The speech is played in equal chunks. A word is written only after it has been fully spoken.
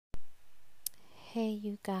Hey,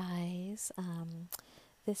 you guys.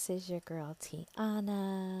 This is your girl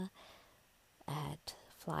Tiana at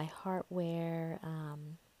Fly Heartwear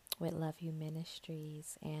with Love You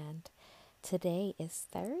Ministries, and today is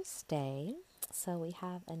Thursday, so we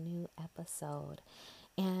have a new episode.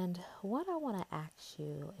 And what I want to ask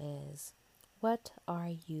you is, what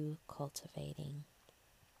are you cultivating?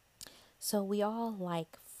 So we all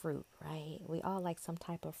like fruit, right? We all like some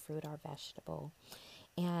type of fruit or vegetable.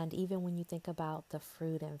 And even when you think about the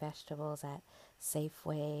fruit and vegetables at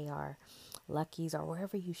Safeway or Lucky's or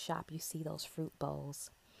wherever you shop, you see those fruit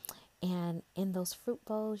bowls. And in those fruit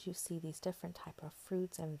bowls, you see these different type of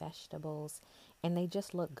fruits and vegetables, and they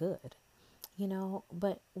just look good,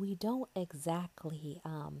 But we don't exactly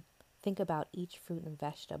think about each fruit and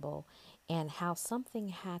vegetable and how something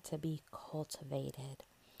had to be cultivated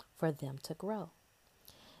for them to grow.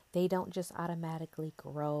 They don't just automatically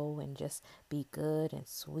grow and just be good and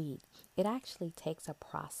sweet. It actually takes a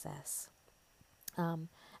process. Um,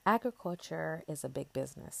 Agriculture is a big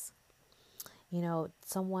business.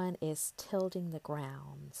 Someone is tilling the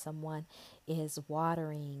ground, someone is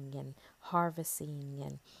watering and harvesting,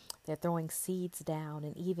 and they're throwing seeds down,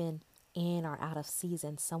 and even in or out of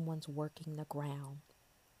season, someone's working the ground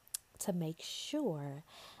to make sure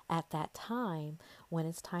at that time when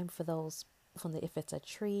it's time for those if it's a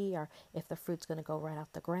tree or if the fruit's going to go right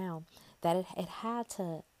off the ground, that it had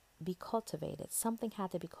to be cultivated. Something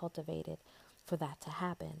had to be cultivated for that to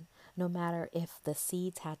happen. No matter if the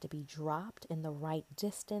seeds had to be dropped in the right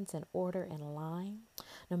distance and order and line,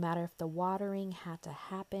 no matter if the watering had to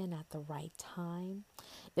happen at the right time,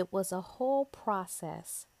 it was a whole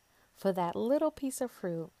process for that little piece of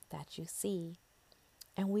fruit that you see.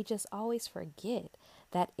 And we just always forget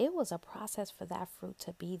that it was a process for that fruit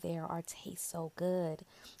to be there or taste so good.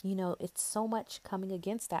 It's so much coming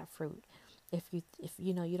against that fruit. If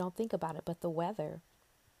you don't think about it, but the weather,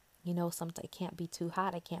 something it can't be too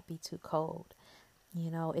hot, it can't be too cold.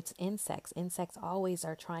 It's insects. Insects always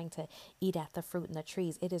are trying to eat at the fruit in the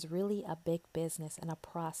trees. It is really a big business and a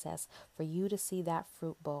process for you to see that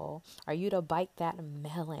fruit bowl or you to bite that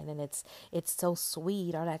melon and it's so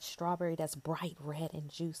sweet, or that strawberry that's bright red and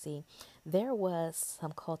juicy. There was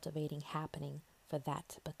some cultivating happening for that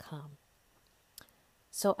to become.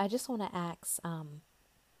 So I just want to ask,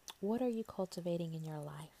 what are you cultivating in your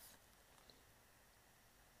life?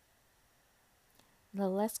 Now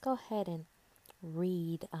let's go ahead and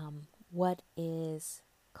read what is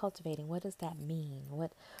cultivating. What does that mean?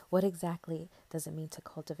 What exactly does it mean to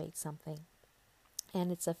cultivate something?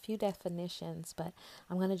 And it's a few definitions, but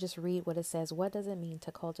I'm going to just read what it says. What does it mean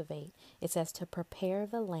to cultivate? It says to prepare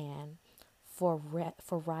the land for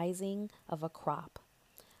rising of a crop.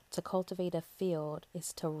 To cultivate a field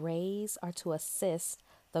is to raise or to assist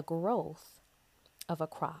the growth of a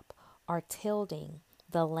crop, or tilling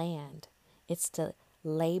the land. It's to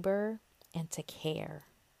labor and to care.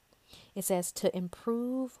 It says to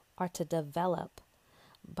improve or to develop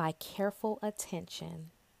by careful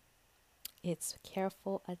attention. It's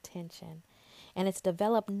careful attention. And it's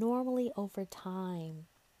developed normally over time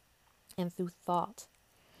and through thought.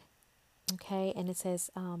 Okay, and it says,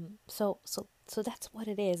 so that's what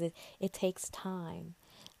it is. It takes time.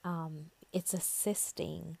 It's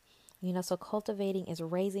assisting. So cultivating is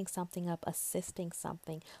raising something up, assisting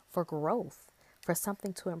something for growth, for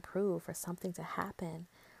something to improve, for something to happen.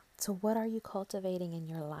 So what are you cultivating in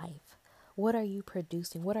your life? What are you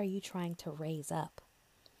producing? What are you trying to raise up?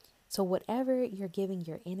 So whatever you're giving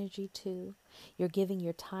your energy to, you're giving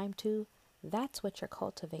your time to, that's what you're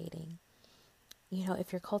cultivating.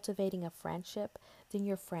 If you're cultivating a friendship, then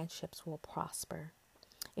your friendships will prosper.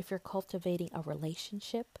 If you're cultivating a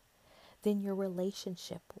relationship, then your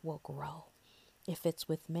relationship will grow. If it's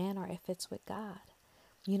with man or if it's with God.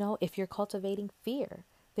 If you're cultivating fear,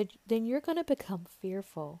 then you're going to become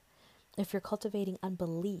fearful. If you're cultivating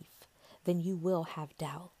unbelief, then you will have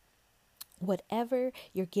doubt. Whatever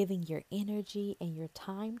you're giving your energy and your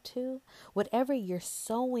time to, whatever you're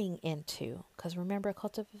sowing into, because remember,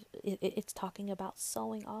 it's talking about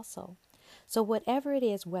sowing also. So whatever it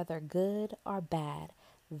is, whether good or bad,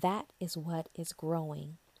 that is what is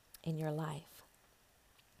growing in your life.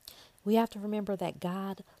 We have to remember that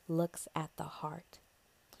God looks at the heart.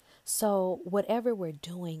 So whatever we're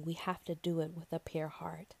doing, we have to do it with a pure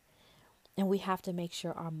heart. And we have to make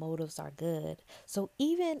sure our motives are good. So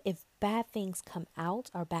even if bad things come out,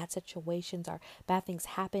 or bad situations or bad things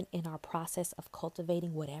happen in our process of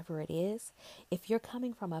cultivating whatever it is, if you're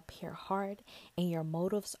coming from a pure heart and your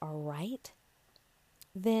motives are right,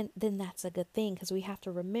 then that's a good thing, because we have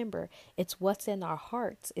to remember it's what's in our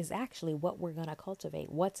hearts is actually what we're going to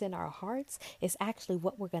cultivate. What's in our hearts is actually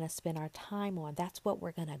what we're going to spend our time on. That's what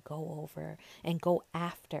we're going to go over and go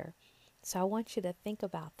after. So I want you to think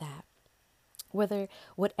about that.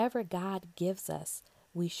 Whatever God gives us,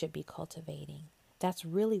 we should be cultivating. That's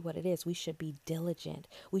really what it is. We should be diligent.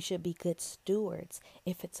 We should be good stewards.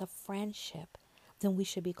 If it's a friendship, then we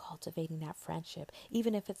should be cultivating that friendship.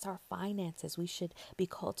 Even if it's our finances, we should be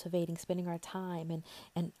cultivating, spending our time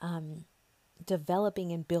and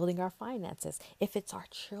developing and building our finances. If it's our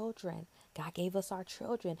children, God gave us our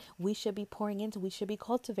children. We should be we should be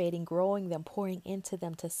cultivating, growing them, pouring into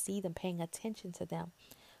them, to see them, paying attention to them,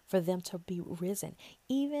 for them to be risen,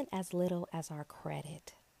 even as little as our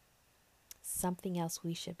credit. Something else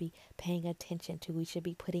we should be paying attention to, we should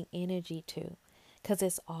be putting energy to, because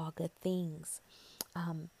it's all good things.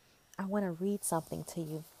 I want to read something to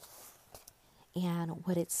you. And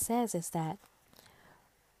what it says is that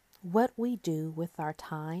what we do with our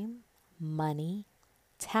time, money,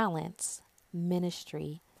 talents,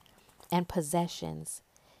 ministry, and possessions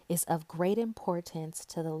is of great importance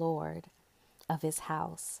to the Lord of his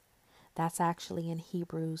house. That's actually in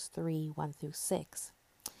Hebrews 3, 1 through 6.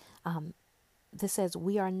 This says,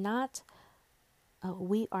 we are not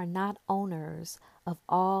owners of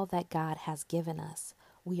all that God has given us.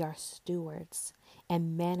 We are stewards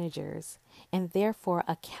and managers, and therefore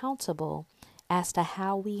accountable as to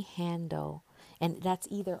how we handle. And that's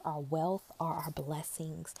either our wealth or our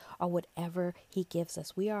blessings or whatever he gives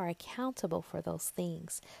us. We are accountable for those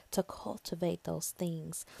things, to cultivate those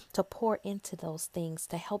things, to pour into those things,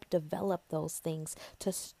 to help develop those things,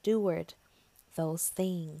 to steward those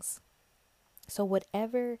things. So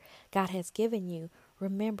whatever God has given you,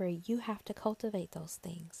 remember, you have to cultivate those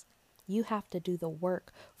things. You have to do the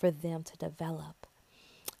work for them to develop.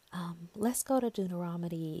 Let's go to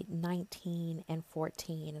Deuteronomy 19 and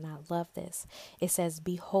 14. And I love this. It says,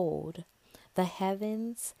 behold, the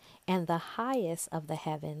heavens and the highest of the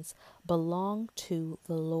heavens belong to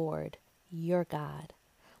the Lord, your God,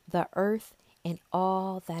 the earth and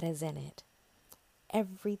all that is in it.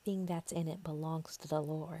 Everything that's in it belongs to the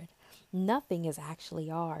Lord. Nothing is actually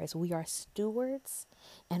ours. We are stewards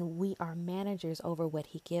and we are managers over what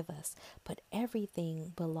he gives us. But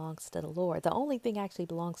everything belongs to the Lord. The only thing actually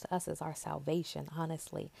belongs to us is our salvation,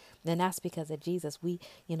 honestly. And that's because of Jesus.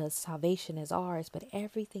 Salvation is ours, but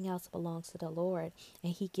everything else belongs to the Lord.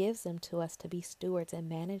 And he gives them to us to be stewards and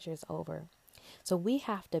managers over. So we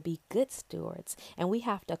have to be good stewards, and we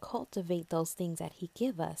have to cultivate those things that he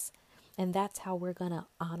gives us. And that's how we're going to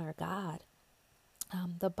honor God.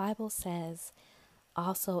 The Bible says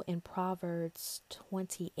also in Proverbs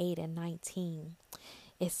 28 and 19,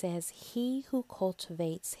 it says, he who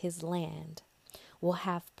cultivates his land will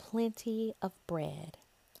have plenty of bread,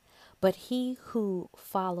 but he who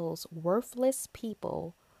follows worthless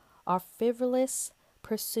people or frivolous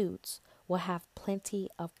pursuits will have plenty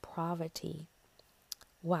of poverty.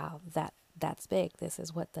 Wow, that's big. This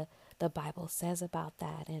is what the Bible says about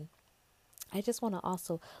that. And I just want to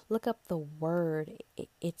also look up the word.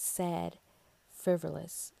 It said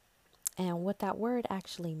frivolous. And what that word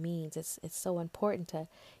actually means, it's so important to,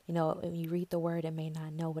 when you read the word and may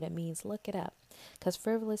not know what it means, look it up. Because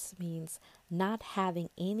frivolous means not having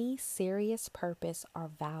any serious purpose or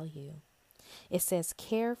value. It says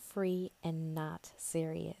carefree and not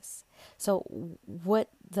serious. So what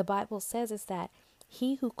the Bible says is that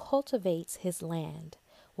he who cultivates his land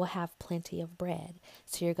will have plenty of bread.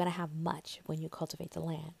 So you're going to have much when you cultivate the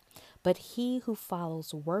land. But he who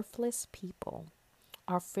follows worthless people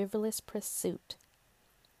or frivolous pursuit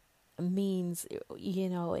means,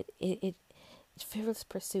 frivolous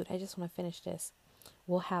pursuit, I just want to finish this,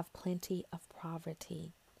 will have plenty of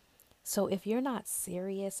poverty. So if you're not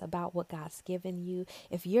serious about what God's given you,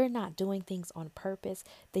 if you're not doing things on purpose,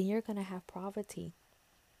 then you're going to have poverty.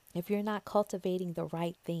 If you're not cultivating the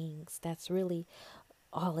right things, that's really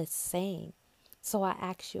all it's saying. So I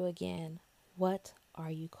ask you again, what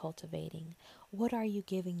are you cultivating? What are you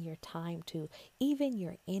giving your time to? Even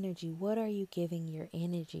your energy, what are you giving your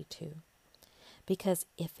energy to? Because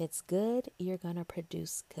if it's good, you're going to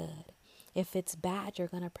produce good. If it's bad, you're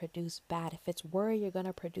going to produce bad. If it's worry, you're going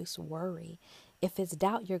to produce worry. If it's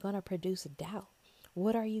doubt, you're going to produce doubt.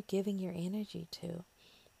 What are you giving your energy to?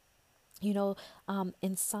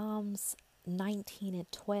 In Psalms 19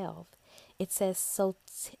 and 12, it says,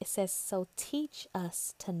 so teach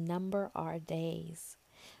us to number our days,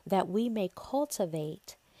 that we may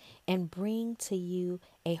cultivate and bring to you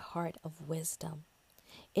a heart of wisdom.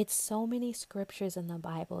 It's so many scriptures in the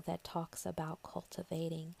Bible that talks about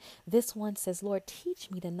cultivating. This one says, Lord,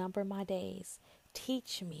 teach me to number my days.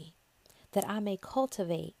 Teach me that I may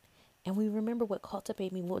cultivate. And we remember what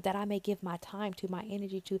cultivate means, that I may give my time to, my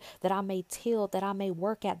energy to, that I may till, that I may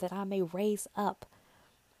work at, that I may raise up,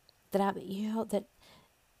 that I, that,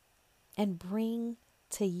 and bring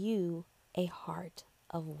to you a heart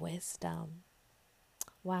of wisdom.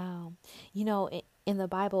 Wow. In the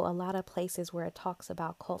Bible, a lot of places where it talks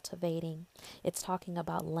about cultivating, it's talking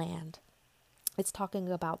about land. It's talking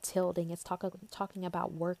about tilling. It's talking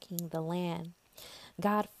about working the land.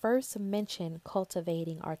 God first mentioned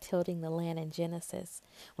cultivating or tilling the land in Genesis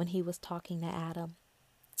when he was talking to Adam.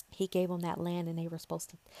 He gave them that land and they were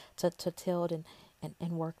supposed to till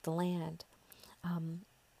and work the land.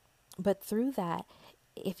 But through that,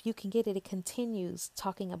 if you can get it, it continues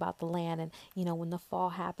talking about the land. And, when the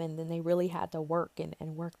fall happened, then they really had to work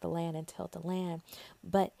and work the land and till the land.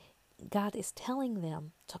 But God is telling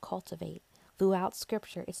them to cultivate. Throughout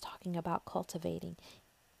scripture, it's talking about cultivating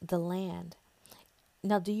the land.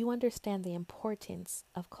 Now, do you understand the importance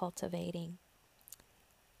of cultivating?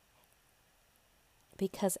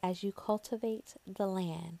 Because as you cultivate the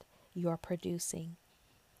land, you are producing.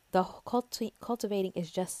 The cultivating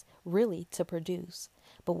is just really to produce.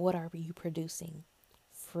 But what are you producing?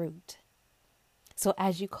 Fruit. So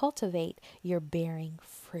as you cultivate, you're bearing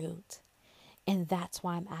fruit. And that's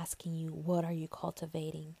why I'm asking you, what are you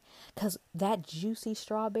cultivating? Because that juicy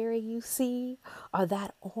strawberry you see, or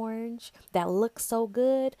that orange that looks so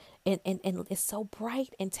good and is so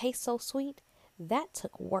bright and tastes so sweet, that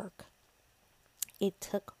took work. It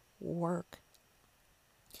took work.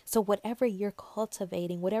 So whatever you're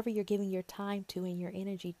cultivating, whatever you're giving your time to and your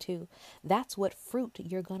energy to, that's what fruit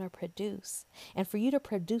you're going to produce. And for you to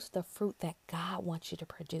produce the fruit that God wants you to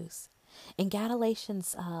produce. In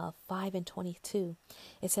Galatians 5:22,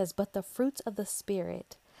 it says, but the fruits of the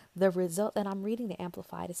Spirit, the result, and I'm reading the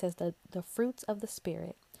Amplified, it says the fruits of the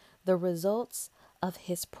Spirit, the results of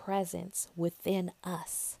his presence within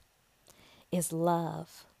us is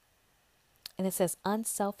love. And it says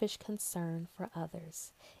unselfish concern for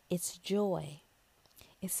others. It's joy.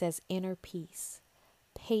 It says inner peace,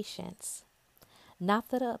 patience, not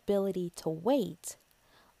the ability to wait,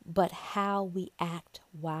 but how we act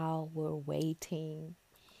while we're waiting.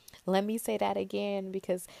 Let me say that again,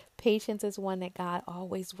 because patience is one that God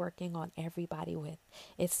always working on everybody with.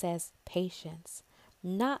 It says patience,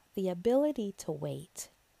 not the ability to wait,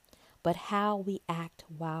 but how we act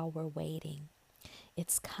while we're waiting.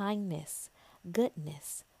 It's kindness,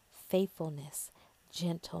 goodness, faithfulness,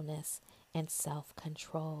 gentleness, and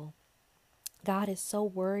self-control. God is so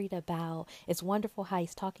worried about, it's wonderful how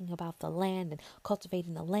he's talking about the land and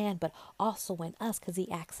cultivating the land, but also in us, because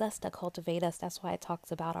he asks us to cultivate us. That's why it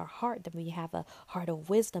talks about our heart, that we have a heart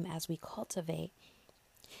of wisdom as we cultivate.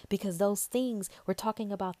 Because those things, we're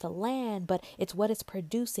talking about the land, but it's what it's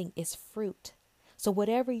producing is fruit. So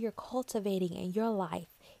whatever you're cultivating in your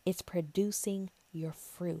life, it's producing your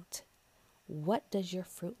fruit. What does your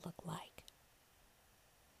fruit look like?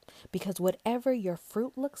 Because whatever your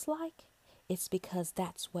fruit looks like, it's because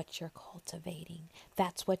that's what you're cultivating.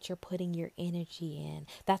 That's what you're putting your energy in.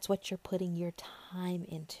 That's what you're putting your time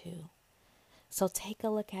into. So take a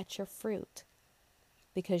look at your fruit,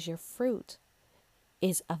 because your fruit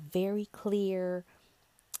is a very clear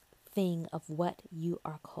thing of what you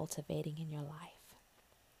are cultivating in your life.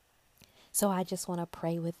 So I just want to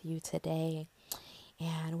pray with you today.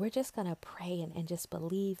 And we're just going to pray and just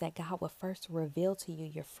believe that God will first reveal to you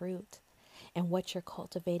your fruit and what you're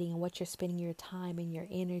cultivating and what you're spending your time and your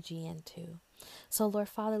energy into. So, Lord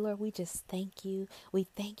Father, Lord, we just thank you. We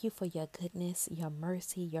thank you for your goodness, your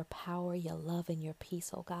mercy, your power, your love, and your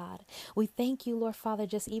peace, oh God. We thank you, Lord Father,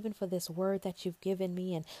 just even for this word that you've given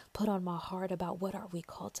me and put on my heart about what are we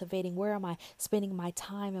cultivating? Where am I spending my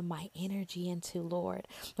time and my energy into, Lord?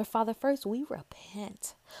 Lord Father, first we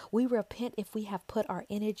repent. We repent if we have put our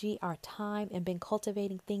energy, our time, and been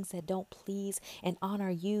cultivating things that don't please and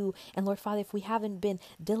honor you. And Lord Father, if we haven't been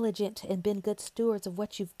diligent and been good stewards of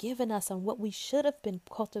what you've given us and what we should have been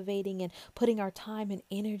cultivating and putting our time and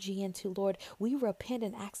energy into, Lord, we repent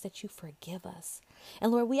and ask that you forgive us.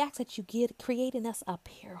 And Lord, we ask that you create in us a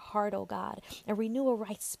pure heart, oh God, and renew a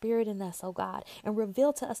right spirit in us, oh God, and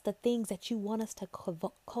reveal to us the things that you want us to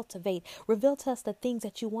cultivate. Reveal to us the things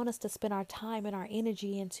that you want us to spend our time and our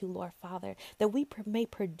energy into, Lord Father, that we may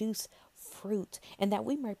produce fruit and that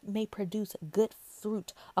we may produce good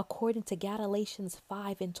fruit according to Galatians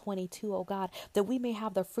 5:22, oh God, that we may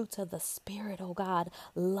have the fruits of the Spirit, oh God,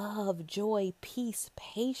 love, joy, peace,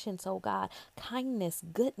 patience, oh God, kindness,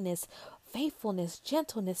 goodness, faithfulness,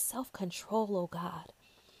 gentleness, self-control, oh God.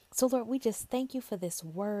 So, Lord, we just thank you for this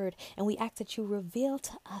word, and we ask that you reveal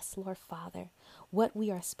to us, Lord Father, what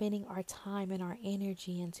we are spending our time and our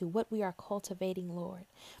energy into, what we are cultivating, Lord,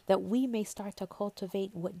 that we may start to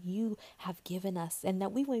cultivate what you have given us, and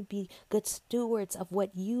that we would be good stewards of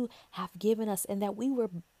what you have given us, and that we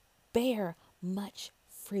will bear much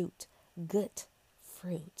fruit, good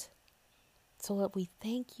fruit. So Lord, we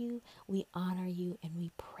thank you, we honor you, and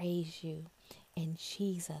we praise you in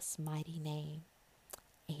Jesus' mighty name.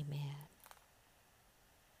 Amen.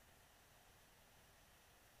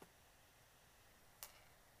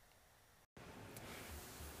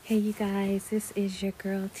 Hey, you guys, this is your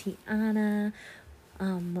girl Tiana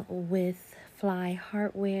with Fly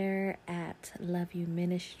Heartwear at Love You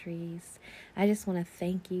Ministries. I just want to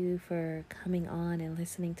thank you for coming on and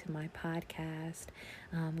listening to my podcast.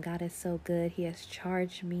 God is so good. He has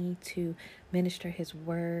charged me to minister his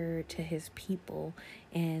word to his people,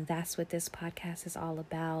 and that's what this podcast is all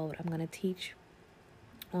about. I'm going to teach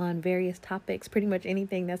on various topics, pretty much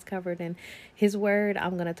anything that's covered in his word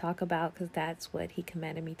I'm going to talk about, because that's what he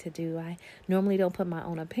commanded me to do. I normally don't put my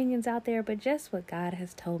own opinions out there, but just what God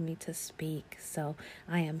has told me to speak. So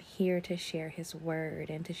I am here to share his word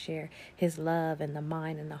and to share his love and the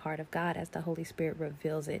mind and the heart of God as the Holy Spirit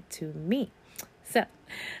reveals it to me. So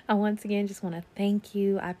I once again just want to thank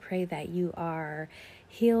you. I pray that you are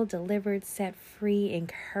healed, delivered, set free,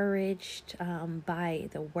 encouraged by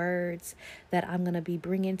the words that I'm going to be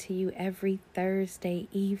bringing to you every Thursday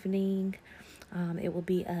evening. It will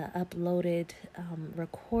be a uploaded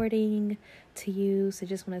recording to you. So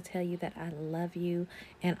just want to tell you that I love you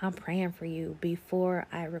and I'm praying for you. Before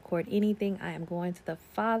I record anything, I am going to the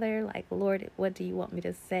Father, like, Lord, what do you want me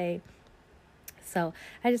to say? So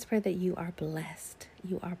I just pray that you are blessed.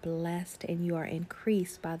 You are blessed and you are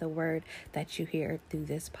increased by the word that you hear through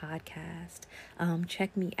this podcast.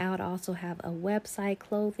 Check me out. I also have a website,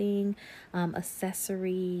 clothing,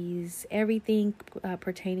 accessories, everything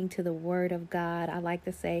pertaining to the word of God. I like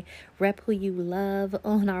to say, rep who you love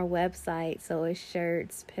on our website. So it's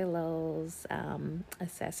shirts, pillows,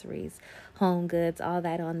 accessories, home goods, all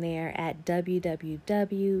that on there at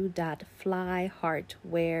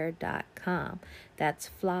www.flyheartwear.com. That's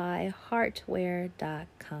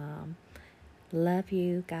flyheartwear.com. Love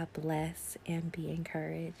you. God bless and be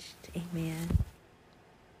encouraged. Amen.